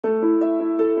Welcome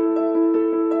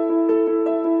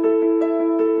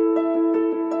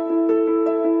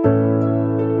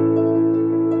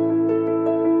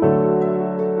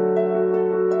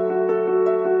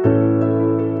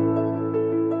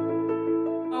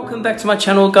back to my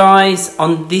channel, guys.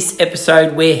 On this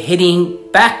episode we're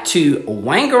heading back to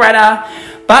Wangaratta,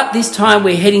 but this time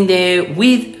we're heading there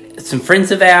with some friends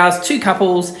of ours, two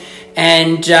couples,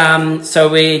 and so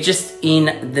we're just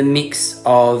in the mix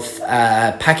of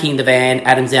packing the van.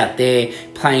 Adam's out there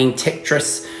playing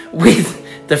Tetris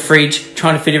with the fridge,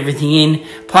 trying to fit everything in.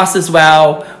 Plus as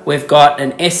well, we've got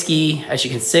an esky, as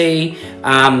you can see,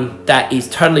 that is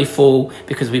totally full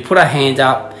because we put our hand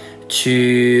up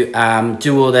to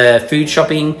do all the food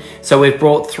shopping. So we've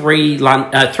brought three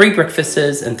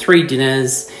breakfasts and 3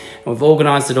 dinners, and we've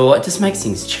organised it all. It just makes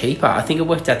things cheaper. I think it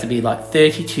worked out to be like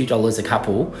 $32 a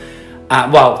couple.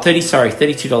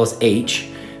 $32 each.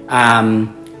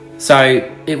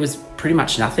 So it was pretty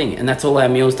much nothing, and that's all our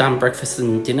meals done, breakfast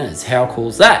and dinners. How cool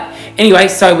is that? Anyway,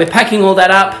 so we're packing all that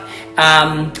up.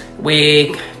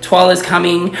 Twyla's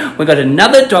coming. We've got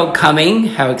another dog coming.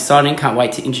 How exciting. Can't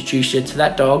wait to introduce you to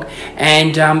that dog.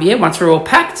 And yeah, once we're all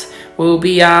packed, we'll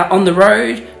be on the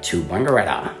road to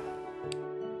Wangaratta.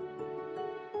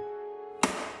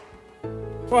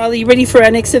 Twyla, you ready for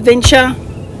our next adventure?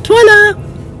 Twyla!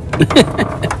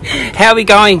 How are we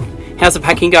going? How's the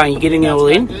packing going? You getting it all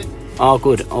in? Good. Oh,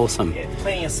 good. Awesome. Yeah,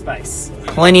 plenty of space.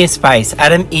 Plenty of space.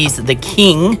 Adam is the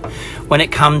king when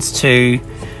it comes to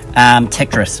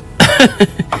Tetris.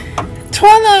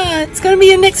 Twyla, it's going to be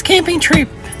your next camping trip.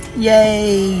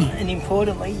 Yay. And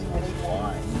importantly, you need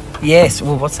wine. Yes.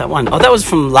 Well, what's that one? Oh, that was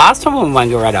from last time on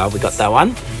Wangaratta. We got that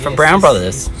one from Brown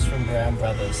Brothers. It's from Brown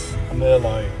Brothers. A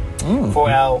Merlot. For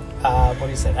our,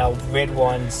 what is it? Our red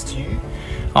wine stew.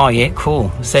 Oh, yeah.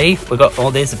 Cool. See? We got, oh,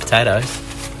 there's the potatoes.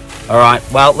 All right.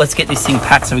 Well, let's get this thing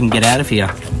packed so we can get out of here.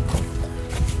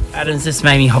 Adam's just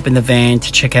made me hop in the van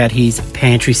to check out his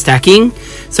pantry stacking.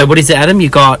 So what is it, Adam? You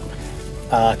got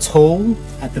tall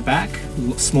at the back,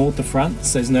 small at the front,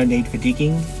 so there's no need for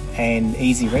digging, and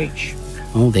easy reach.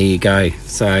 Oh, there you go.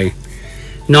 So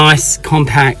nice,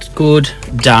 compact, good,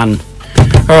 done.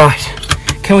 All right.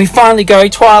 Can we finally go,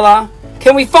 Twyla?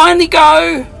 Can we finally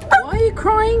go? What are you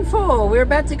crying for? We're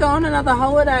about to go on another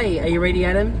holiday. Are you ready,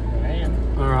 Adam? I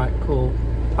am. All right, cool.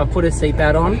 I've put a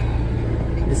seatbelt on.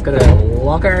 Just gotta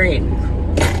lock her in.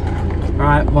 All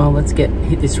right, well, let's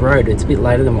hit this road. It's a bit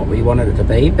later than what we wanted it to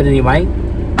be, but anyway,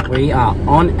 we are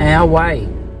on our way.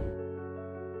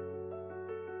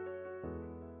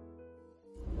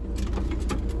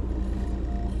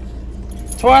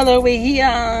 Twyla, we're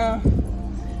here.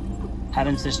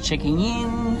 Adam's just checking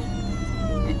in,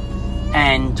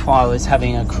 and Twyla's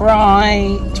having a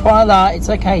cry. Twyla, it's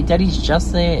okay. Daddy's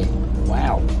just there.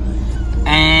 Wow.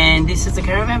 And this is the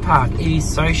caravan park. It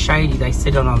is so shady. They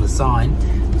said it on the sign.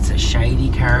 It's a shady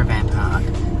caravan park,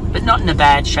 but not in a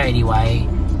bad shady way,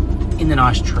 in the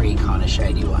nice tree kind of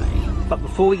shady way. But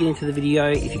before we get into the video,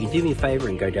 if you can do me a favor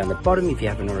and go down the bottom if you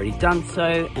haven't already done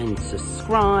so, and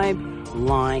subscribe,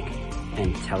 like,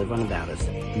 and tell everyone about us,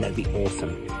 and that'd be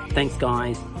awesome. Thanks,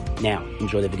 guys. Now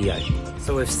enjoy the video.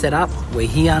 So we've set up, we're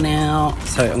here now,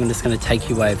 so I'm just going to take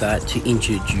you over to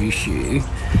introduce you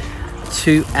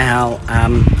to our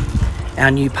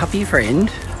new puppy friend.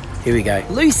 Here we go,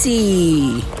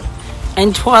 Lucy.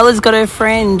 And Twyla's got her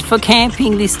friend for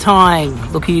camping this time.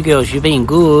 Look at you girls, you're being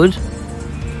good.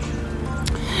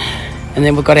 And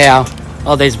then we've got our,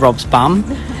 oh, there's Rob's bum.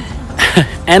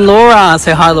 And Laura,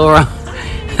 say hi, Laura.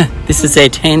 This is their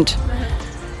tent.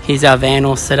 Here's our van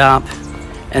all set up.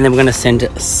 And then we're going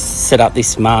to set up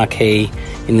this marquee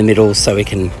in the middle so we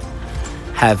can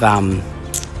have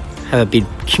a big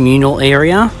communal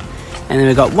area. And then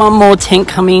we've got one more tent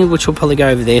coming, which will probably go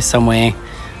over there somewhere,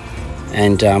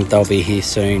 and they'll be here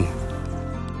soon.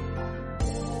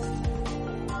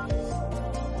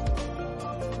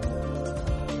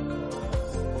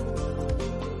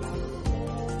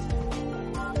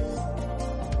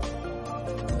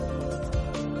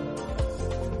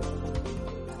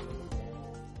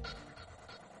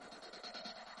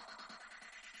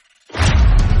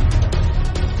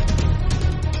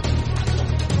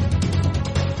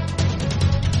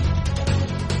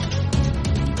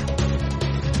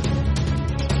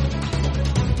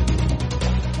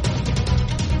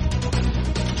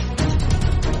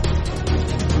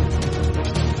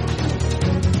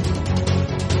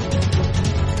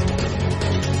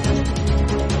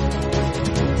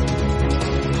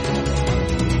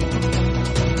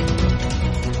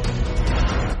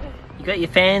 You got your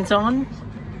fans on?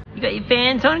 You got your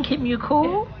fans on, keeping you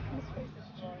cool?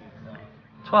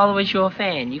 Twyla, where's your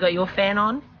fan? You got your fan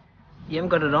on? You haven't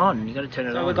got it on. You got to turn it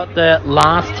on. So we've got the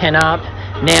last 10 up.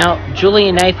 Now, Julie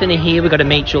and Nathan are here. We've got to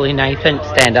meet Julie and Nathan.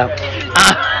 Stand up.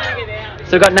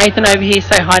 So we've got Nathan over here.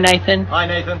 Say hi, Nathan. Hi,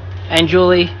 Nathan. And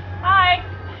Julie. Hi.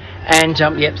 And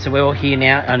yep, so we're all here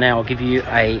now. And now I'll give you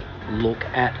a look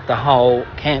at the whole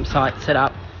campsite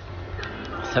setup.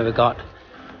 So we've got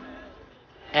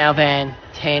our van,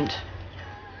 tent,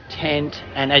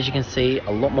 and as you can see,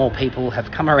 a lot more people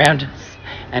have come around us.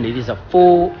 And it is a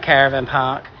full caravan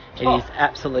park. It is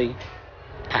absolutely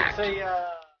packed.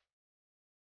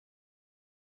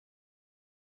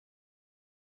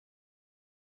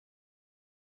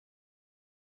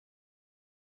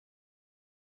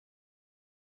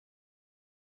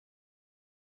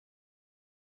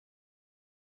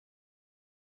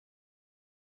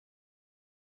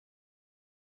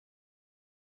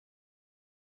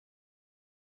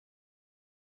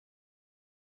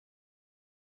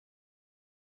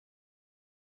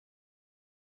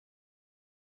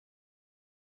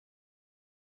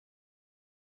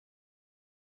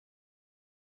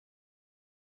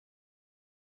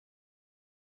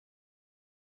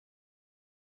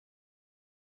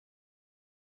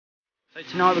 So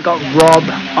tonight we've got Rob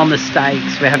on the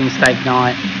steaks. We're having steak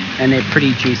night and they're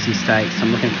pretty juicy steaks.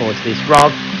 I'm looking forward to this.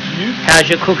 Rob,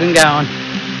 how's your cooking going?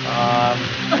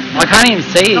 I can't even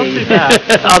see you.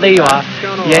 Oh, there you are.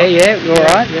 Yeah, you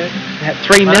alright? Yeah.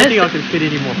 3 minutes? I don't think I can fit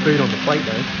any more food on the plate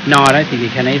though. No, I don't think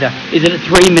you can either. Is it a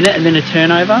 3 minute and then a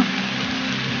turnover?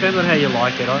 Depends on how you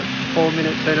like it. 4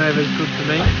 minute turnover is good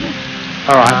for me.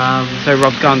 Alright, so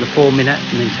Rob's going the 4 minute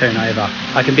and then turnover.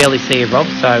 I can barely see you, Rob,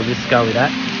 so let's go with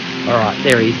that. Alright,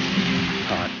 there he is.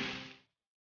 Alright.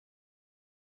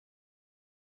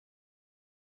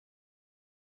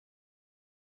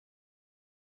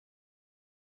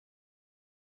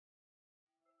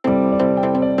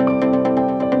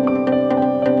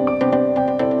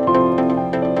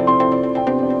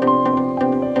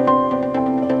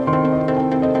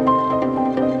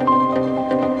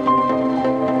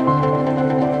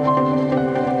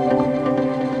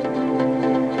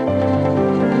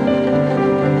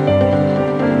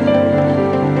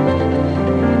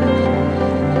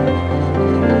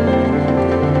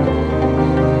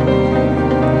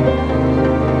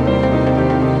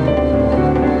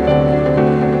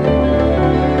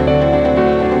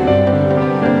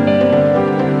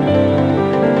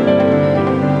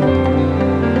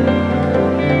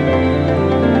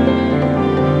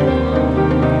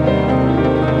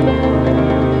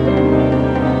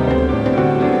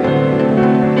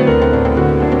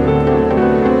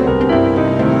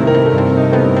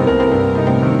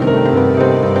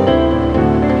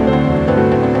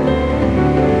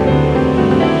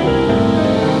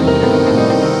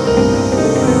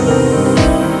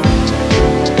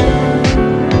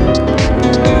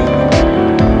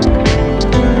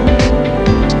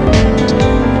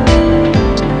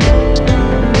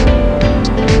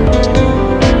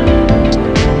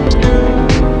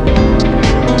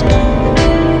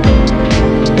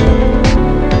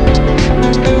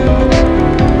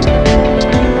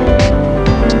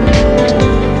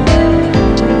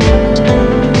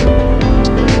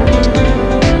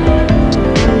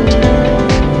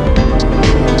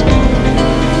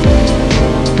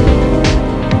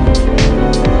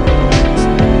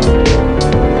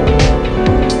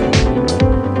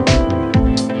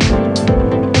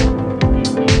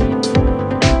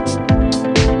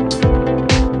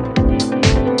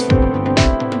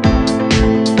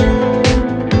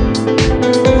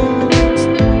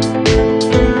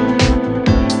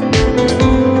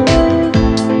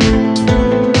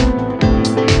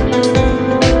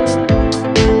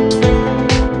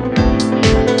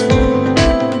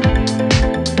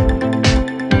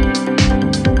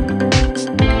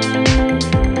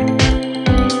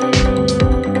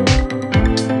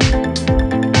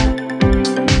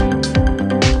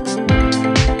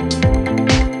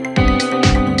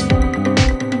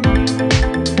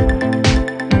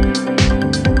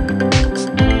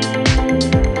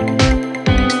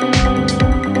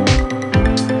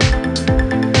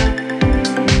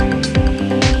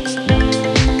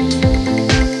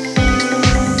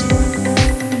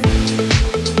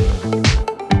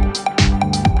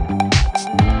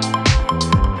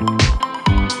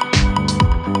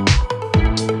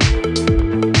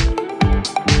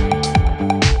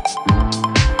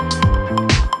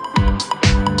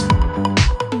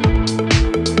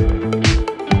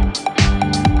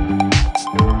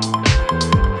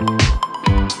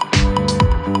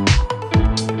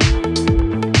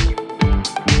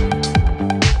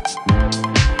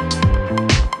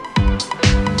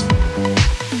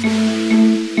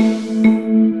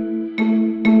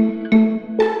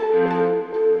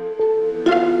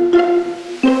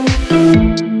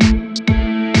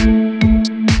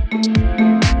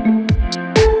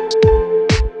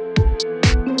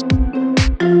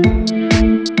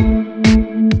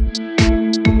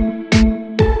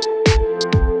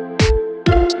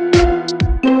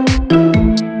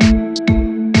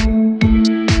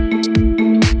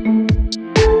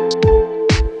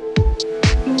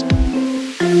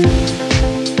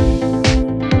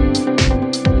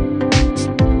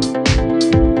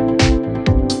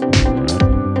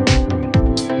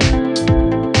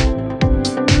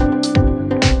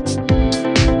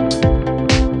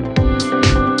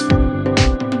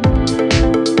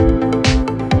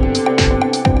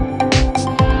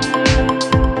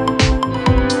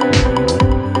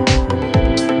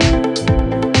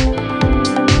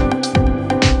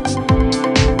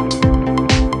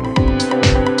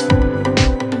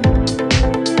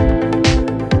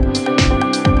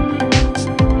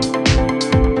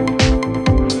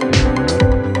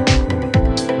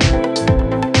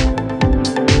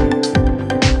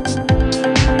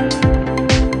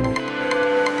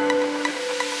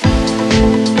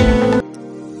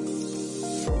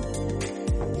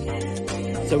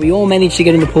 So we all managed to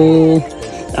get in the pool.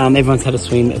 Everyone's had a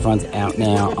swim, everyone's out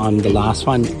now. I'm the last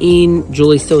one in.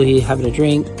 Julie's still here having a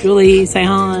drink. Julie, say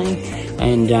hi.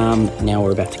 And now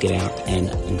we're about to get out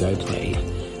and go play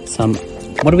some...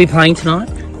 What are we playing tonight?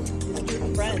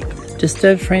 Frends.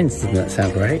 Disturb Friends. Doesn't that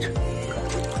sound great?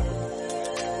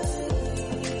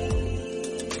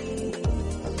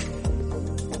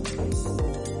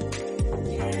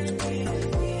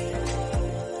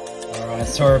 Alright,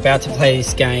 so we're about to play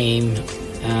this game.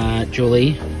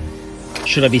 Julie,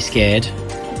 should I be scared?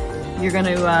 You're going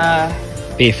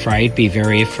to... Be afraid, be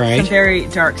very afraid. Some very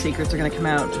dark secrets are going to come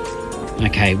out.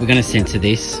 Okay, we're going to censor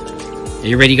this. Are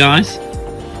you ready, guys?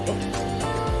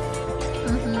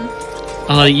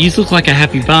 Oh, you look like a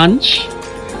happy bunch.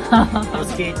 How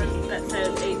scared are you? That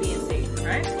says A, B, and C,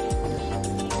 right?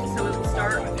 So it will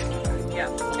start. Yeah,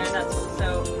 and that's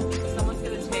so. Someone's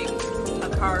going to take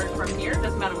a card from here.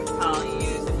 Doesn't matter which pile you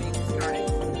use, and we can start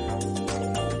it.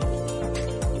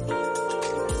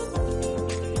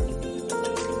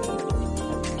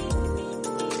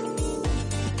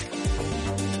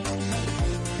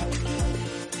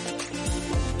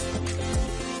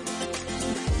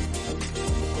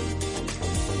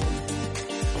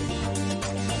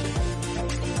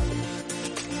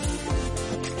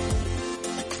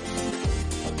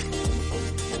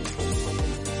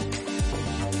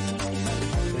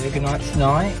 Burger night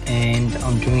tonight, and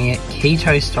I'm doing it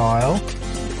keto style,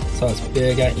 so it's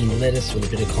burger in lettuce with a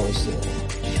bit of coleslaw.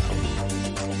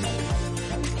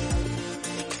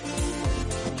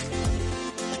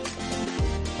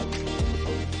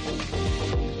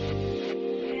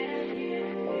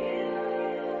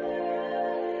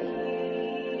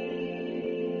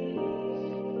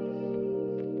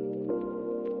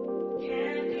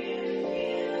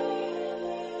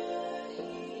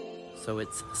 So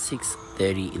it's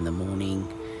 6:30 in the morning.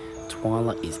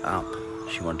 Twyla is up.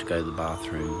 She wanted to go to the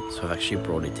bathroom, so I've actually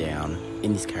brought it down.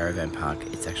 In this caravan park,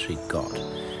 it's actually got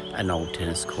an old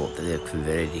tennis court that they've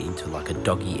converted into like a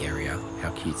doggy area. How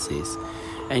cute is this?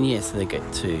 And yeah, so they get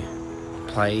to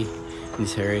play in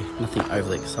this area. Nothing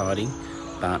overly exciting,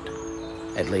 but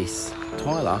at least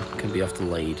Twyla can be off the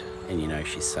lead and you know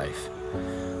she's safe.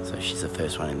 So she's the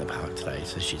first one in the park today,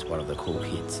 so she's one of the cool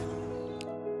kids.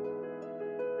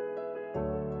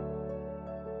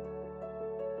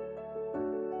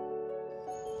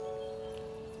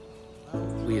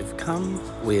 We have come,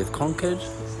 we have conquered.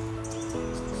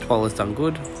 Twyla's done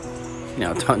good.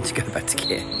 Now time to go back to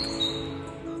camp.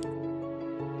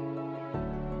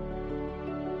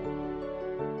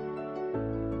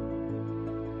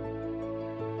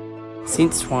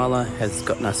 Since Twyla has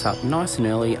gotten us up nice and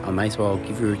early, I may as well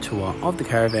give you a tour of the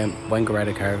caravan,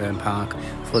 Wangaratta Caravan Park.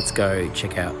 So let's go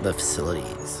check out the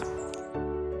facilities.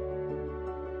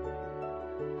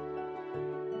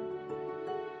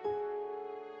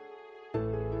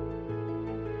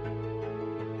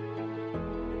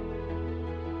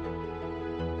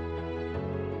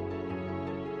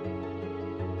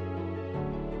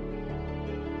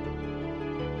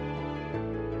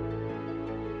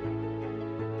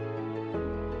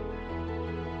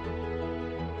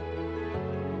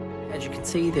 As you can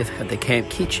see, they've had the camp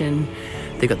kitchen,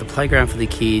 they've got the playground for the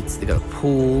kids, they've got a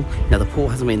pool. Now the pool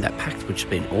hasn't been that packed, which has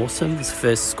been awesome. It's the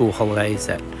first school holidays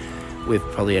that we've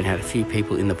probably only had a few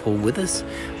people in the pool with us.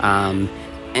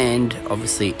 And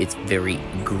obviously it's very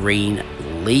green,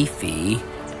 leafy,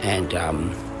 and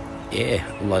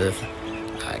yeah, a lot of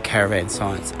caravan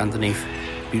signs underneath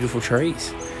beautiful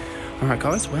trees. Alright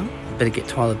guys, well, better get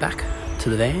Twyla back to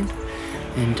the van.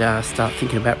 and start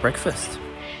thinking about breakfast.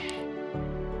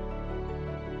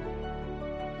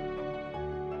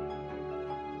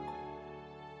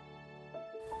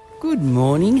 Good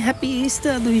morning, happy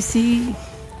Easter, Lucy.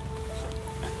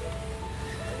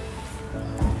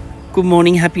 Good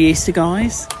morning, happy Easter,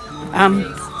 guys.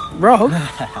 Rob,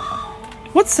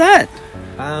 what's that?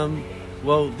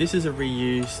 Well, this is a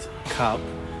reused cup,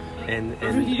 and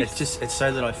it's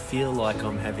so that I feel like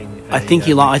I'm having. I think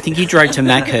you drove to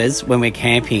Macca's when we're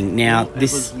camping. Now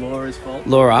this was Laura's fault.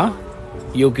 Laura,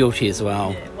 you're guilty as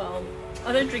well. Yeah, well,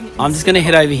 I don't drink it. I'm just going to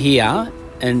head over here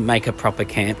and make a proper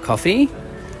camp coffee,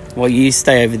 while you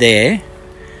stay over there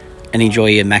and enjoy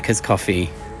your Macca's coffee.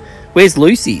 Where's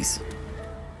Lucy's?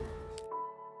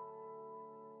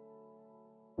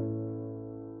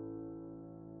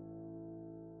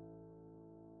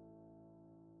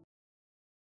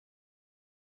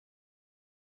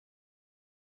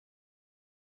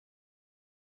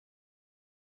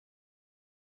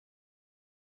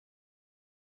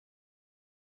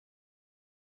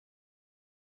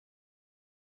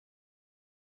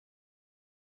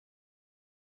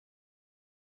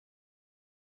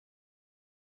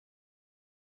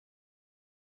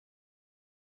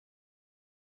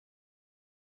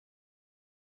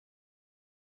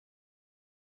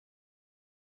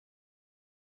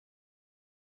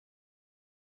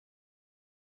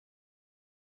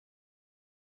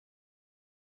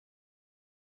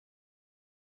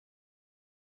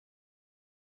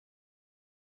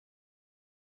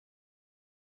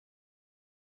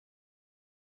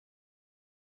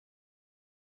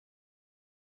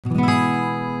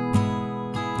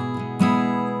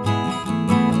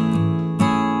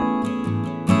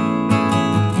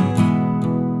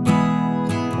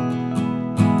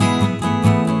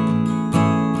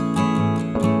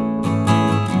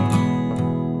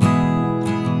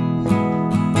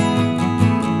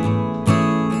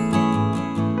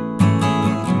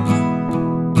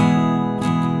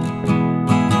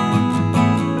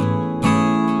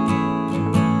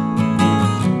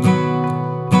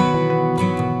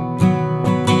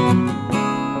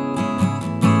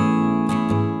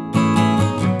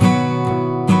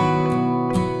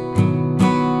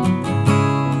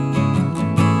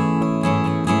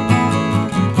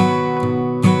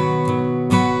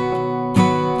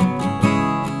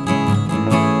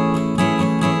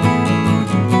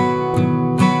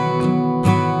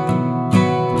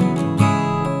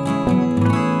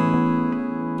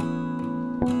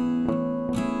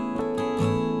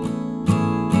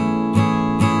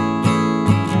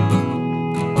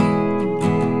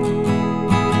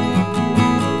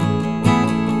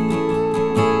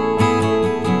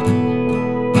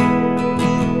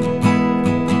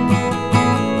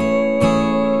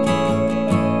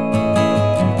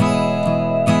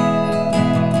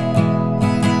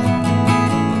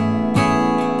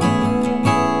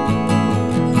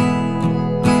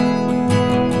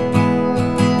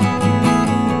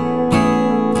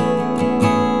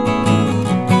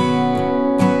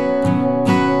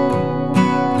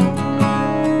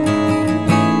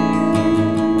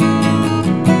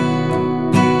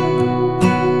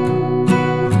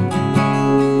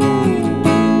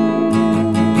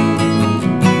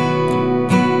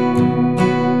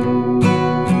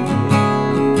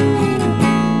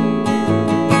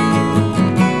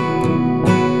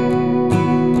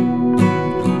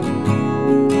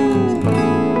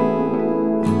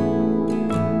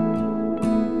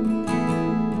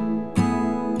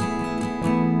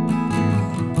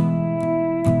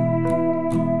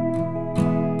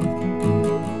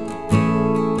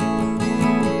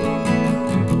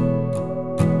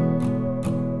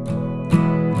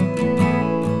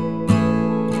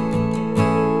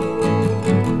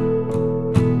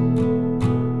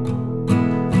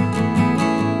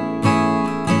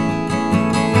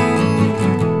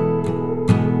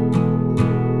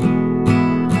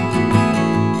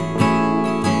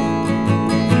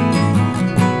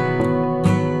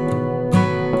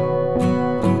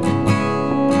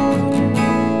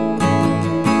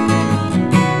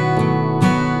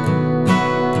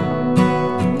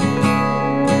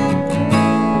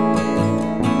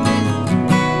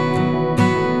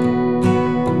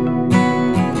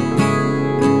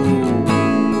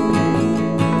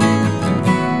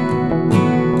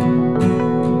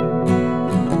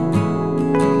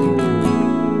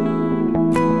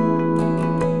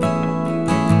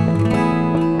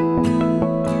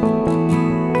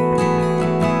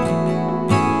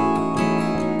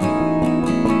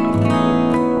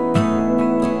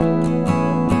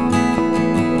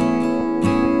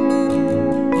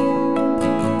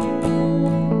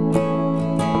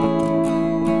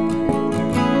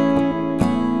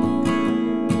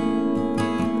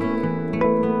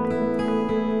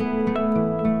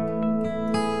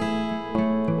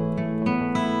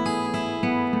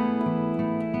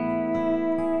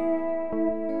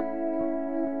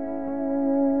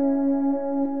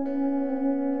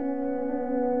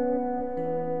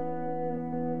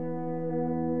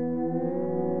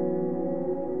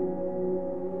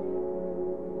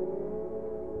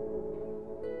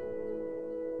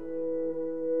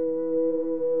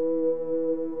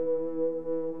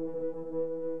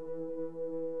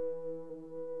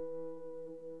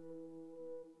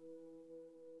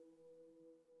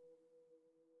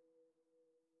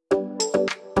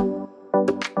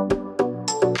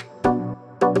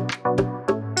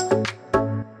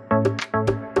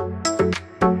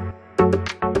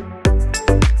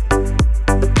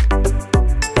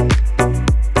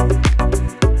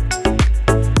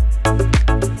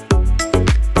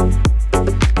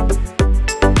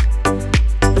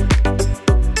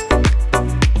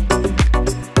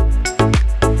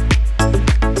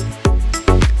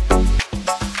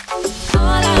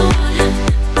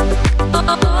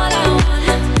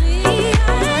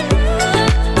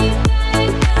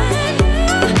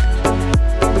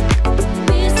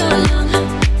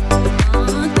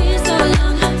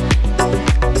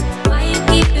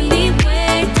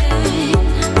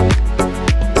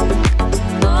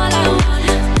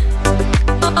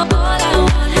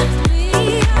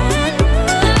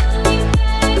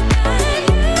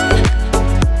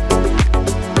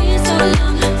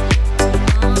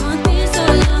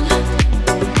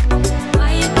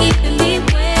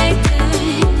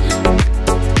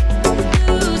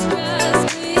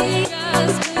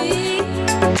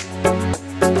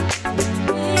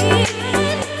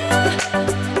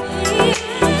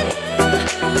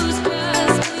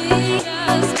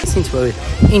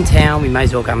 in town, we may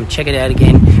as well come check it out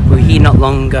again. We were here not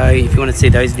long ago. If you want to see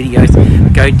those videos,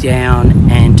 go down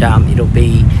and it'll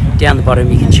be down the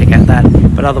bottom. You can check out that.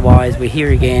 But otherwise, we're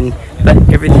here again. But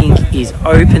everything is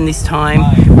open this time.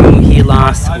 When we were here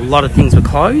last, a lot of things were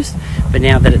closed. But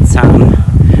now that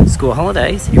it's school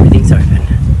holidays, everything's open.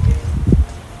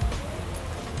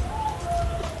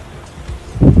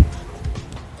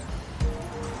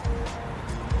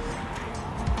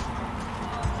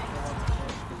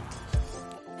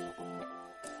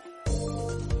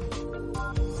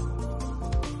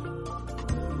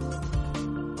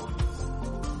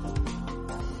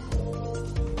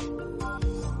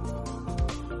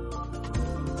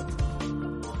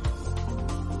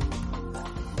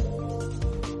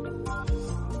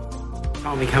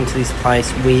 When we come to this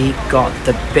place, we got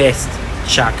the best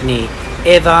chutney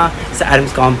ever. So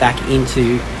Adam's gone back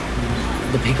into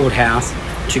the pickled house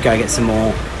to go get some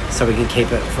more so we can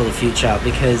keep it for the future,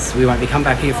 because we won't be coming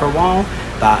back here for a while,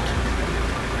 but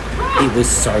it was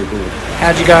so good.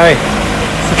 How'd you go?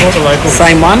 Support the locals.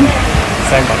 Same one?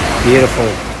 Same one.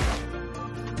 Beautiful.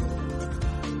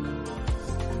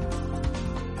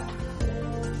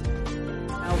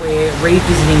 We're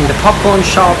revisiting the popcorn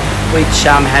shop, which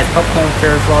has popcorn,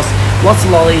 fairy floss, lots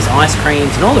of lollies, ice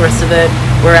creams and all the rest of it.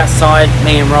 We're outside,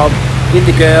 me and Rob, with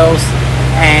the girls,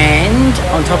 and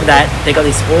on top of that they got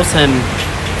this awesome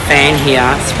fan here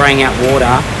spraying out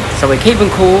water, so we're keeping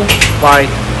cool while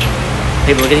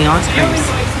people are getting ice creams.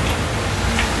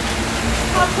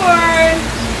 Popcorn!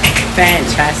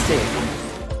 Fantastic.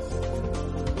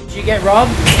 Did you get, Rob?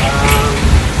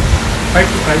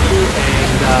 Pokey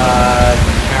and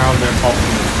caramel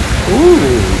popcorn.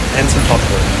 Ooh, And some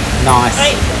popcorn. nice.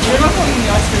 Hey, you're not putting the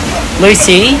ice cream.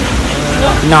 Lucy?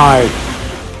 No.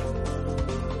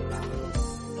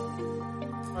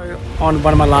 On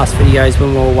one of my last videos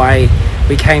when we were away,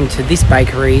 we came to this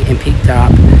bakery and picked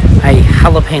up a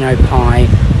jalapeno pie,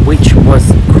 which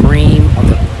was cream of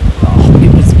the... Oh,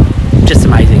 it was just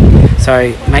amazing.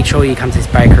 So make sure you come to this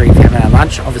bakery if you haven't had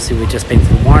lunch. Obviously we've just been to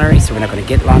the winery, so we're not going to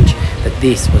get lunch, but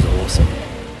this was awesome.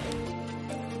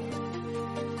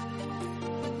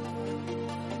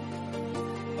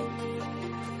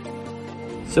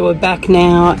 So we're back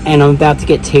now and I'm about to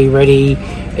get tea ready.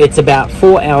 It's about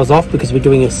 4 hours off because we're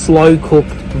doing a slow cooked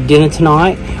dinner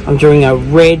tonight. I'm doing a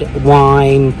red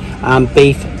wine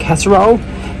beef casserole.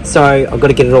 So I've got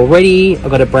to get it all ready. I've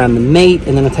got to brown the meat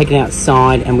and then I'll take it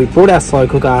outside, and we brought our slow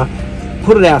cooker,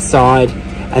 put it outside,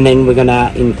 and then we're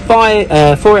gonna, in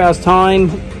 4 hours time,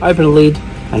 open a lid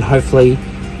and hopefully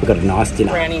we've got a nice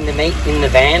dinner. Browning the meat in the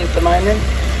van at the moment,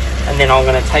 and then I'm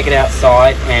going to take it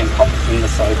outside and pop it in the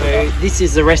slow cooker. This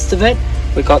is the rest of it.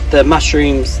 We've got the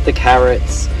mushrooms, the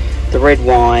carrots, the red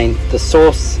wine, the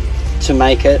sauce to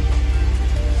make it,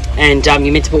 and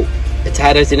you're meant to put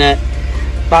potatoes in it,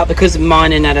 but because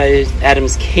mine and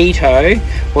Adam's keto,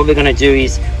 what we're going to do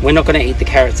is we're not going to eat the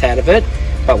carrots out of it,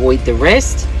 but we'll eat the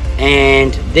rest.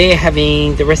 And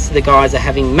the rest of the guys are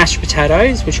having mashed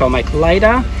potatoes, which I'll make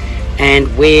later,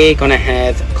 and we're going to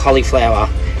have cauliflower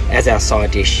as our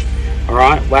side dish.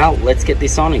 Alright, well, let's get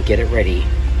this on and get it ready.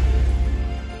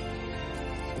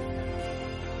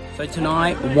 So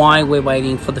tonight, while we're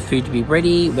waiting for the food to be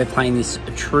ready, we're playing this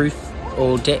truth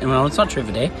or dare. Well, it's not truth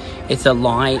or dare, it's a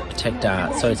lie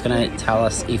detector. So it's going to tell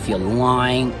us if you're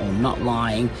lying or not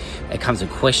lying. It comes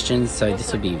with questions, so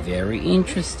this will be very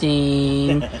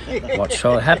interesting. Watch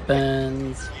what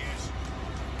happens.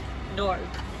 No.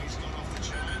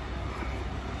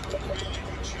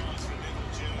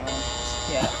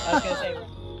 Yeah, I was gonna say